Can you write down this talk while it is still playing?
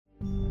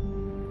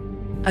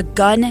a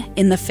gun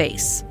in the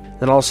face.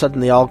 Then all of a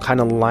sudden they all kind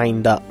of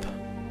lined up.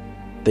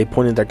 They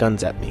pointed their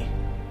guns at me.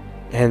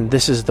 And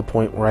this is the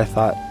point where I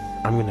thought,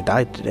 I'm going to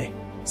die today.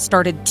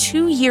 Started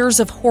 2 years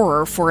of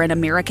horror for an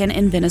American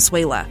in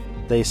Venezuela.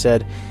 They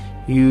said,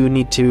 you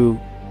need to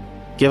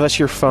give us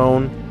your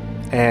phone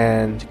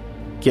and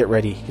get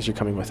ready because you're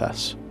coming with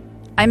us.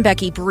 I'm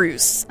Becky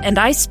Bruce, and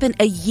I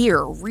spent a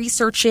year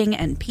researching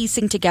and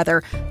piecing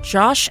together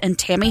Josh and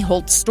Tammy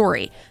Holt's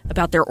story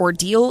about their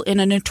ordeal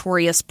in a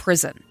notorious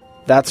prison.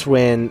 That's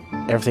when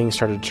everything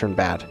started to turn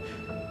bad.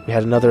 We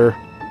had another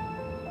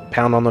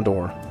pound on the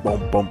door.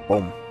 Boom, boom,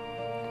 boom.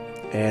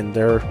 And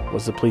there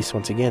was the police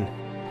once again.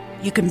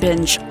 You can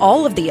binge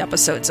all of the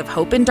episodes of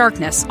Hope in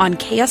Darkness on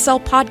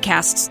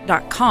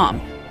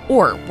KSLpodcasts.com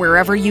or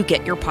wherever you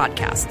get your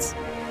podcasts.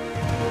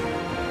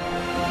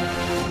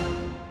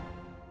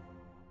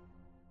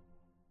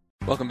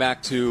 Welcome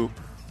back to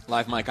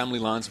Live Mike. I'm Lee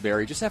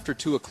Lonsberry. Just after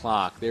 2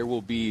 o'clock, there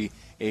will be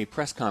a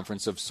press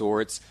conference of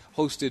sorts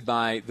hosted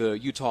by the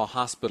Utah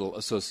Hospital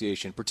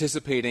Association.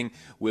 Participating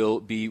will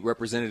be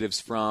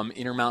representatives from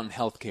Intermountain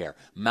Healthcare,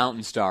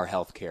 Mountain Star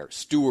Healthcare,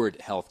 Steward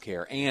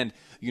Healthcare, and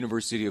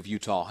University of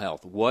Utah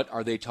Health. What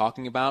are they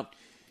talking about?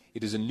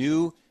 It is a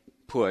new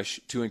push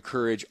to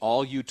encourage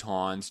all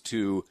Utahns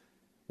to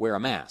wear a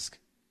mask.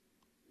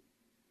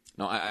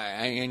 No,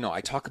 I know.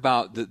 I talk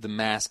about the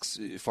masks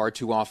far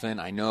too often.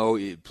 I know.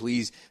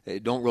 Please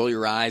don't roll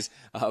your eyes.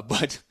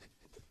 But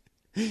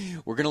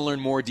we're going to learn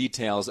more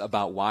details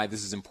about why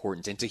this is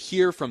important. And to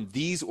hear from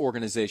these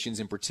organizations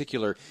in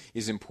particular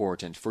is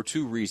important for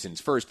 2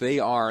 reasons. First, they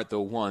are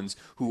the ones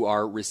who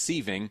are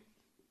receiving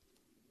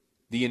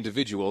the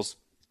individuals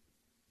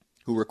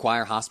who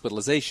require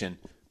hospitalization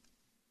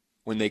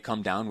when they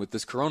come down with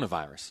this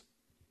coronavirus.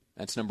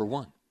 That's number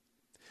one.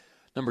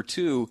 Number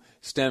two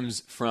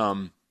stems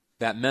from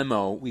that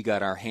memo we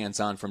got our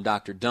hands on from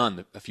Dr.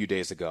 Dunn a few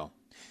days ago.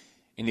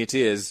 And it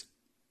is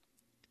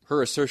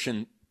her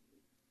assertion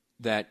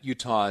that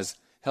Utah's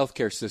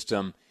healthcare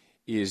system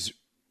is,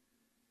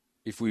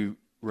 if we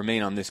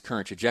remain on this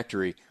current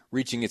trajectory,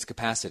 reaching its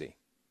capacity.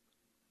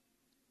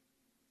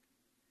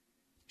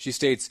 She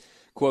states,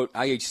 quote,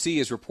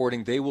 IHC is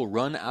reporting they will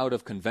run out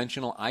of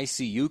conventional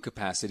ICU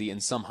capacity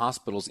in some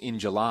hospitals in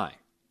July.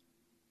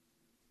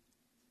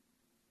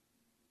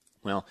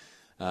 Well,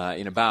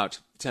 in about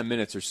 10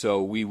 minutes or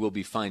so, we will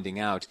be finding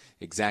out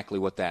exactly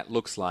what that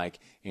looks like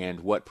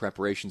and what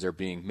preparations are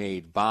being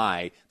made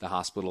by the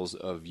hospitals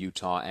of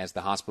Utah as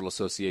the Hospital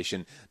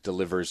Association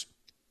delivers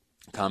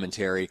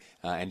commentary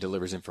and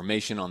delivers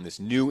information on this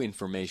new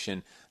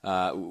information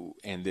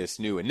and this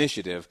new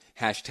initiative,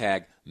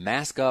 hashtag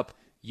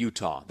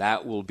 #MaskUpUtah.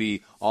 That will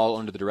be all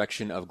under the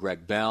direction of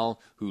Greg Bell,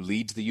 who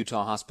leads the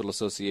Utah Hospital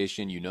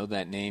Association. You know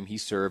that name. He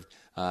served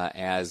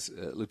as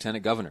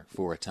lieutenant governor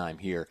for a time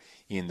here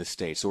in the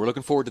state. So we're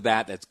looking forward to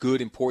that. That's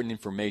good, important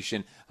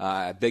information.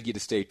 I beg you to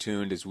stay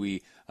tuned as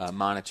we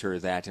monitor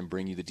that and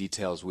bring you the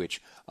details which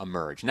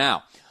emerge.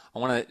 Now, I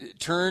want to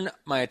turn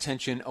my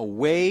attention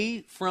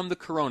away from the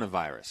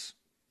coronavirus.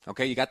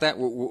 Okay, you got that?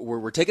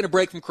 We're taking a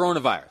break from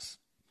coronavirus.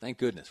 Thank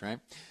goodness, right?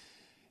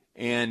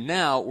 And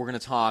now we're going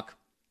to talk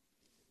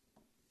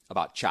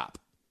about CHOP.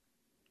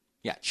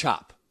 Yeah,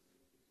 CHOP.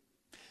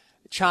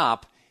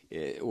 CHOP,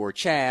 or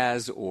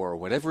Chaz, or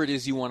whatever it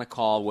is you want to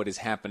call what is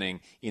happening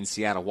in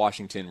Seattle,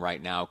 Washington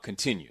right now,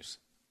 continues.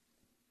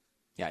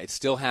 Yeah, it's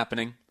still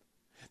happening.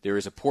 There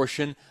is a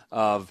portion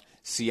of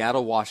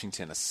Seattle,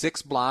 Washington, a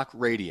 6-block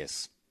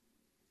radius,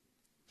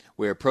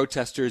 where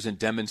protesters and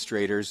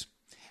demonstrators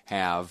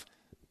have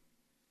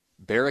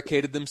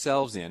barricaded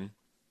themselves in,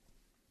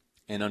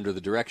 and under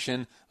the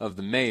direction of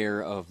the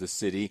mayor of the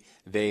city,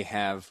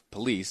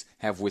 police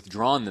have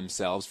withdrawn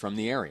themselves from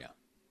the area.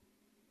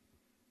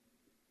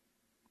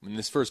 When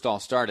this first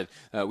all started,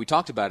 we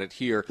talked about it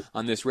here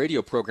on this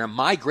radio program.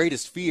 My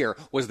greatest fear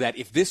was that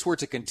if this were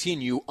to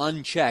continue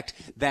unchecked,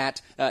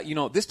 that,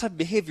 this type of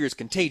behavior is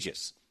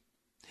contagious.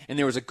 And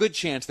there was a good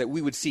chance that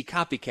we would see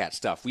copycat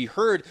stuff. We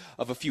heard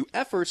of a few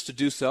efforts to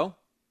do so.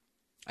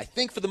 I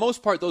think for the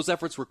most part those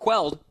efforts were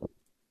quelled.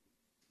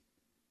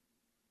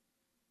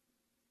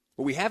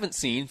 What we haven't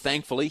seen,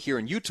 thankfully, here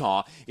in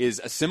Utah is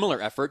a similar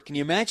effort. Can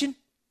you imagine?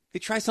 They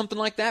try something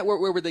like that?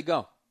 Where would they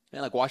go? Yeah,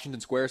 like Washington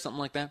Square or something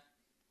like that?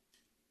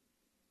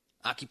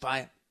 Occupy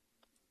it.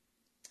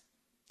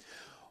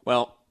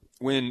 Well,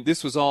 when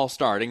this was all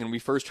starting and we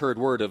first heard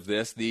word of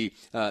this, the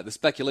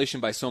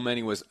speculation by so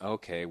many was,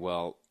 okay,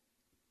 well,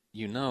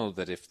 you know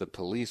that if the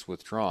police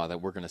withdraw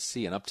that we're going to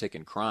see an uptick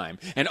in crime.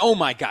 And oh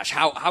my gosh,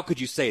 how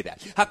could you say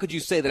that? How could you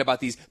say that about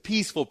these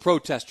peaceful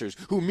protesters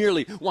who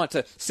merely want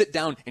to sit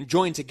down and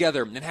join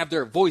together and have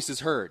their voices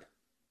heard?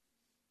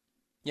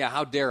 Yeah,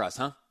 how dare us,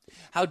 huh?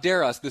 How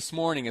dare us this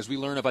morning as we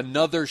learn of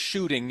another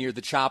shooting near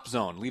the CHOP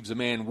zone, leaves a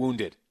man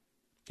wounded.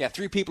 Yeah,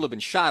 3 people have been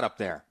shot up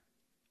there.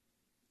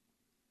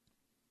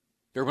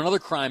 There have been other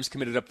crimes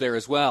committed up there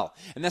as well.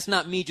 And that's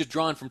not me just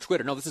drawn from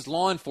Twitter. No, this is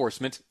law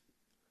enforcement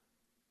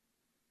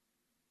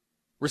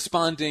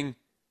responding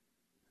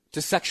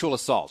to sexual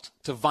assault,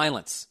 to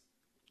violence.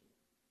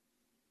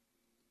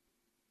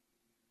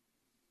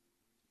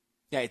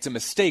 Yeah, it's a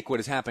mistake what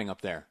is happening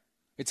up there.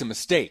 It's a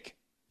mistake.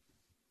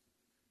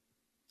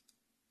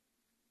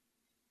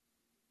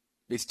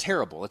 It's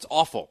terrible. It's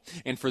awful.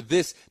 And for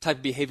this type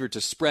of behavior to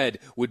spread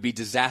would be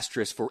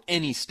disastrous for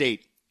any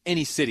state,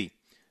 any city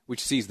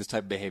which sees this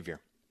type of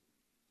behavior.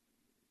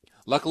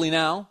 Luckily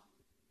now,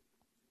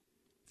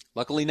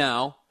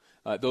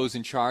 those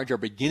in charge are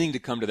beginning to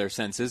come to their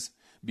senses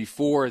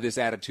before this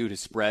attitude has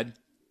spread.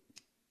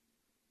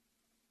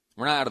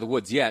 We're not out of the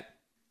woods yet.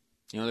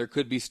 There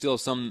could be still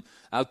some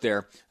out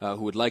there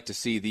who would like to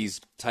see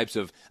these types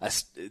of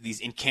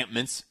these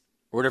encampments,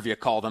 or whatever you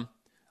call them,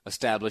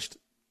 established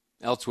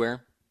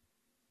elsewhere,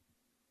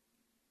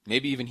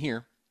 maybe even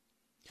here.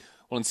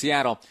 Well, in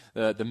Seattle,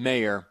 the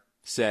mayor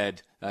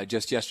said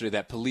just yesterday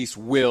that police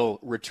will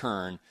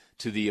return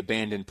to the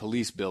abandoned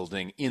police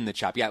building in the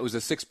CHOP. Yeah, it was the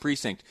 6th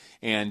precinct,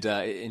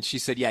 and she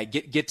said, yeah,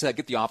 get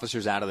the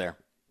officers out of there.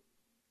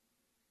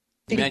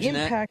 Imagine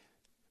that.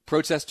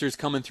 Protesters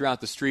coming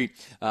throughout the street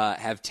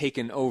have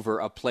taken over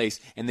a place,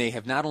 and they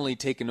have not only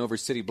taken over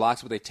city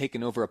blocks, but they've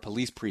taken over a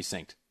police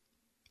precinct.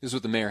 This is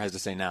what the mayor has to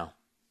say now.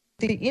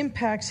 The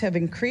impacts have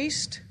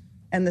increased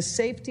and the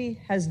safety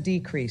has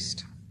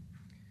decreased.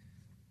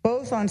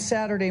 Both on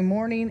Saturday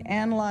morning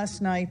and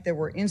last night, there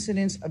were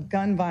incidents of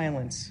gun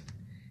violence.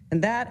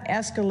 And that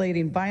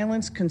escalating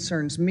violence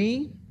concerns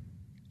me,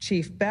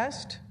 Chief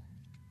Best,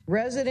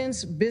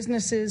 residents,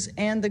 businesses,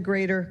 and the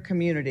greater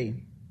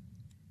community.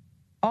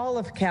 All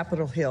of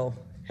Capitol Hill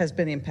has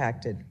been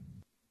impacted.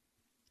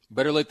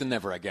 Better late than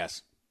never, I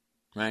guess.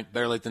 Right?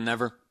 Better late than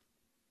never.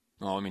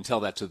 Well, tell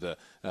that to the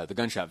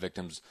gunshot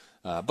victims.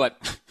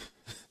 But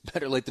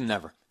better late than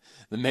never.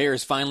 The mayor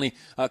is finally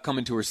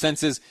coming to her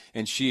senses,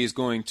 and she is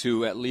going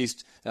to, at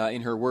least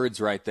in her words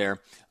right there,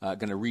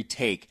 going to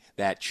retake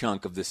that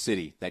chunk of the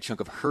city, that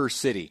chunk of her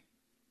city.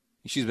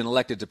 She's been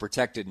elected to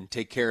protect it and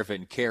take care of it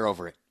and care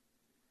over it.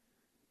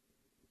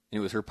 And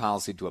it was her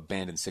policy to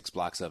abandon 6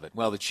 blocks of it.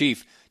 Well, the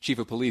chief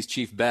of police,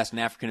 Chief Best, an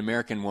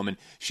African-American woman,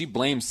 she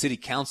blames city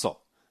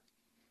council.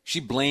 She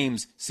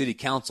blames city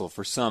council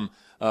for some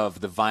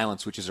of the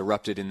violence which has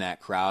erupted in that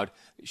crowd.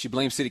 She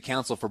blames city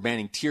council for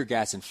banning tear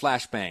gas and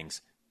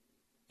flashbangs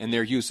and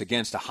their use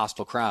against a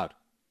hostile crowd.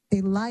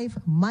 A life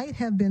might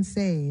have been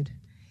saved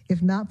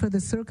if not for the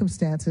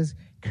circumstances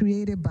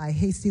created by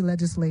hasty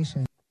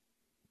legislation.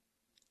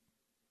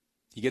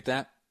 You get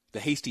that? The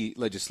hasty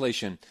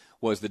legislation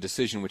was the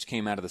decision which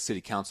came out of the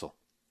city council.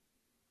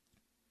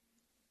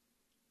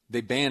 They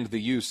banned the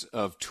use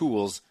of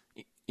tools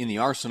in the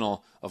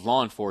arsenal of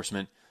law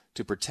enforcement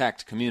to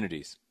protect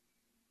communities.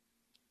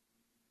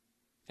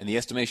 And the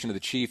estimation of the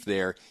chief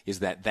there is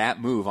that that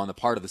move on the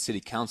part of the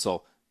city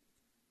council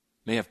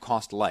may have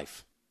cost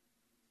life.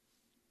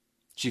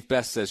 Chief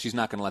Best says she's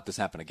not going to let this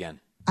happen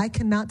again. I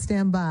cannot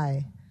stand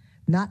by,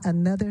 not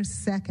another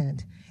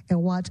second,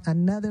 and watch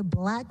another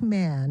black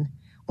man,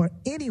 or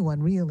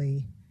anyone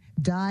really,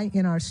 die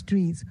in our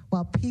streets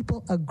while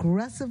people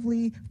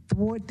aggressively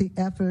thwart the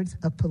efforts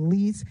of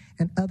police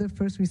and other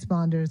first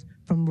responders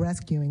from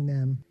rescuing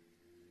them.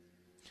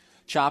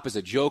 CHOP is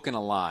a joke and a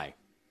lie.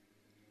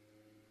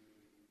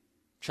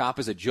 CHOP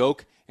is a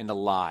joke and a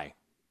lie.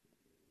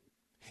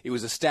 It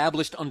was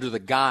established under the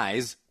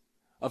guise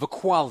of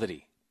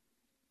equality.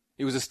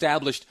 It was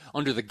established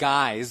under the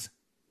guise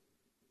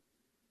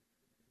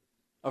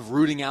of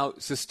rooting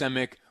out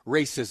systemic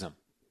racism.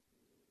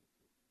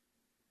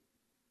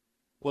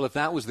 Well, if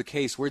that was the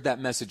case, where'd that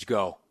message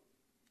go?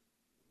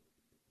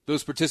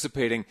 Those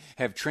participating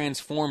have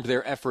transformed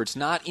their efforts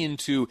not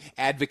into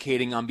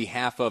advocating on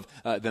behalf of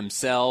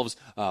themselves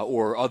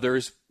or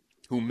others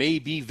who may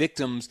be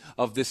victims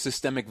of this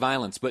systemic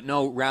violence, but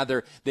no,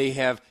 rather they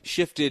have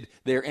shifted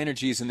their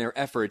energies and their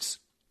efforts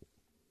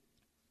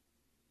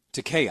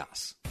to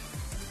chaos.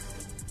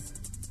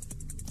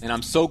 And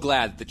I'm so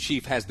glad the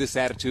chief has this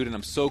attitude, and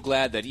I'm so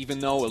glad that even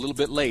though a little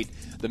bit late,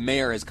 the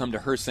mayor has come to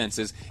her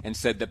senses and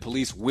said that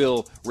police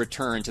will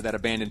return to that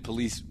abandoned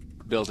police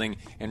building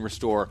and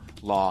restore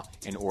law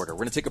and order. We're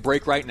going to take a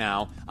break right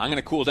now. I'm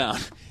going to cool down.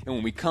 And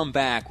when we come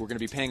back, we're going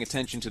to be paying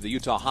attention to the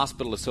Utah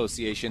Hospital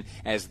Association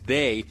as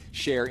they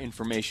share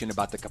information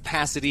about the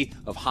capacity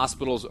of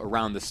hospitals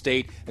around the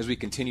state as we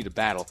continue to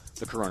battle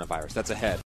the coronavirus. That's ahead.